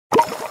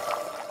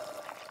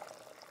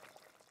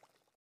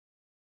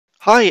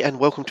Hi and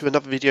welcome to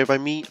another video by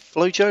me,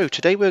 FlowJo.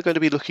 Today we're going to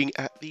be looking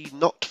at the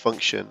not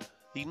function.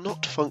 The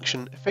not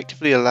function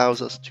effectively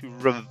allows us to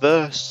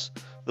reverse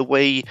the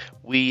way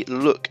we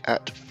look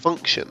at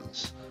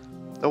functions.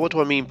 Now what do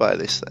I mean by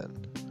this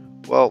then?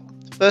 Well,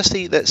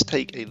 firstly let's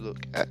take a look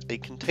at a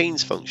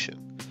contains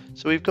function.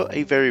 So we've got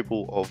a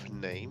variable of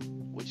name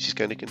which is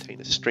going to contain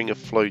a string of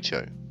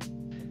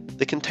FlowJo.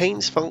 The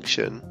contains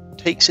function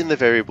takes in the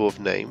variable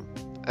of name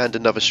and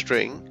another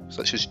string,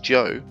 such as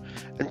Joe,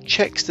 and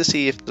checks to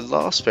see if the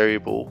last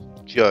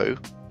variable, Joe,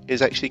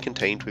 is actually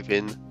contained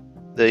within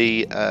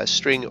the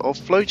string of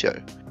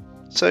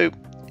FlowJo. So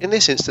in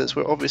this instance,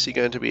 we're obviously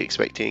going to be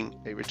expecting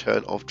a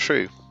return of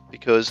true,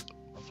 because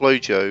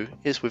FlowJo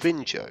is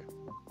within Joe.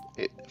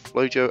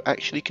 FlowJo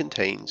actually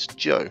contains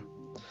Joe.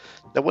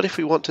 Now what if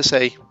we want to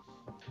say,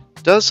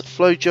 does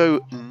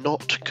FlowJo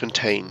not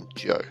contain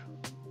Joe?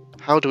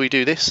 How do we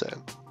do this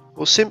then?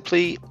 Well,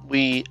 simply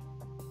we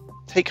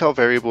take our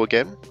variable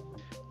again,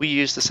 we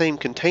use the same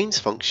contains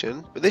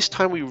function, but this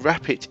time we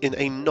wrap it in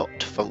a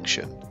not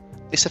function.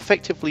 This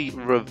effectively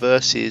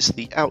reverses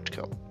the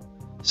outcome.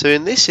 So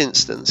in this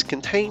instance,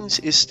 contains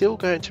is still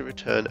going to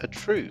return a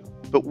true,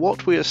 but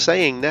what we are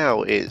saying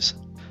now is,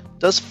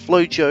 does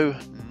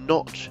FlowJo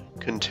not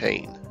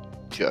contain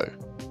Joe?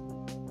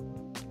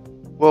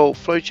 Well,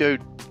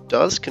 FlowJo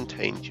does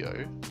contain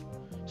Joe,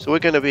 so we're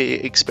going to be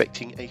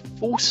expecting a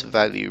false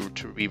value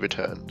to be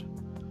returned.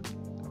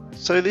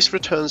 So this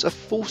returns a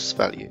false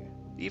value,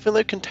 even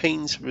though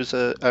contains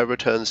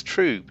returns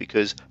true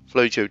because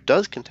FlowJo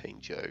does contain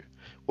Joe.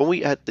 When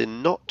we add the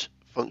not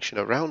function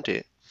around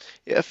it,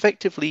 it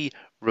effectively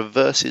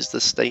reverses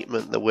the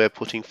statement that we're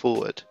putting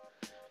forward.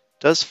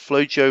 Does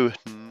FlowJo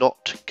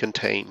not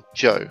contain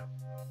Joe?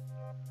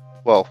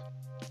 Well,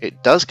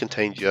 it does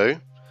contain Joe,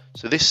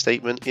 so this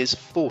statement is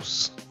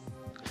false.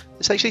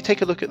 Let's actually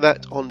take a look at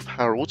that on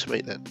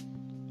PowerAutomate then.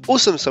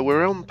 Awesome, so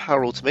we're on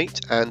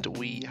PowerAutomate and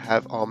we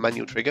have our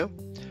manual trigger.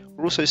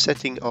 We're also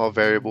setting our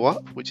variable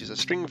up, which is a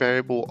string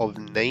variable of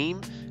name,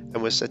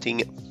 and we're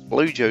setting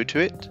FlowJo to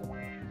it.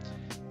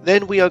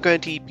 Then we are going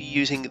to be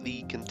using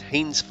the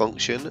contains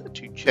function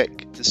to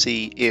check to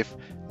see if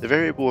the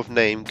variable of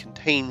name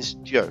contains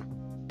Joe.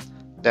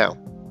 Now,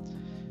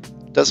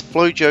 does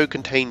FlowJo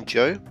contain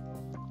Joe?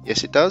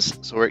 Yes it does,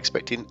 so we're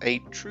expecting a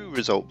true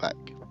result back.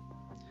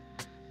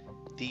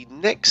 The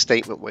next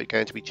statement we're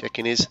going to be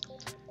checking is,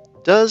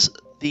 does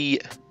the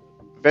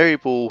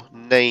variable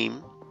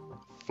name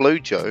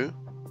FlowJo,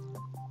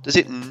 does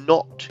it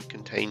not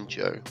contain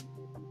Joe?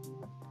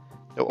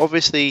 Now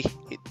obviously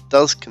it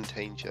does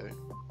contain Joe,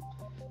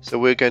 so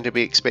we're going to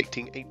be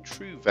expecting a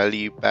true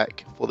value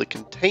back for the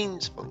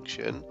contains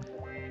function,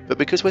 but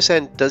because we're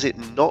saying does it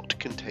not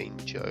contain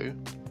Joe,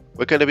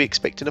 we're going to be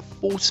expecting a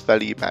false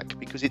value back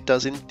because it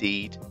does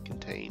indeed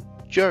contain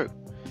Joe.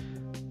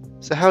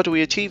 So how do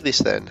we achieve this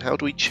then? How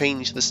do we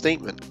change the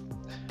statement?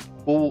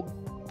 Well,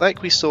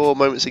 like we saw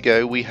moments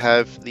ago, we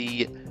have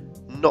the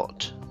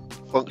not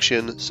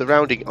function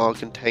surrounding our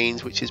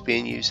contains, which is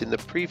being used in the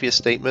previous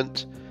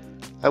statement,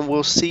 and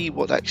we'll see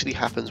what actually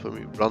happens when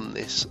we run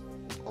this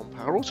on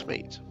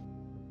PowerAutomate.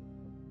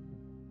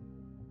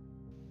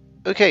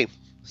 Okay,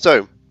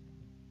 so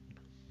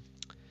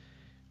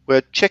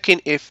we're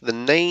checking if the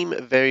name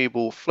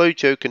variable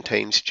FlowJo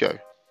contains Joe.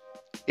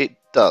 It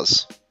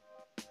does,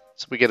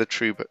 so we get a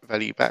true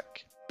value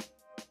back.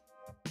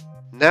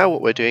 Now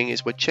what we're doing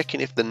is we're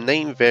checking if the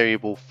name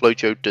variable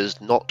FlowJo does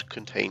not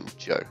contain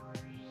Joe.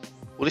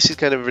 Well, this is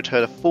going to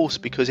return a false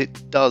because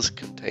it does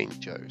contain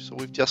Joe. So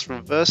we've just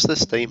reversed the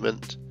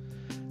statement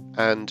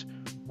and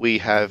we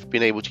have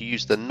been able to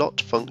use the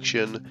not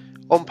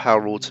function on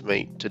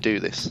PowerAutomate to do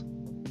this.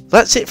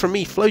 That's it from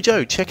me,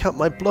 FlowJo. Check out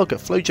my blog at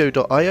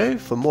flowjo.io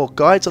for more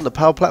guides on the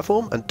Power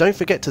Platform, and don't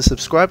forget to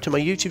subscribe to my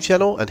YouTube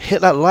channel and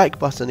hit that like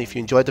button if you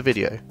enjoyed the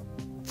video.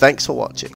 Thanks for watching.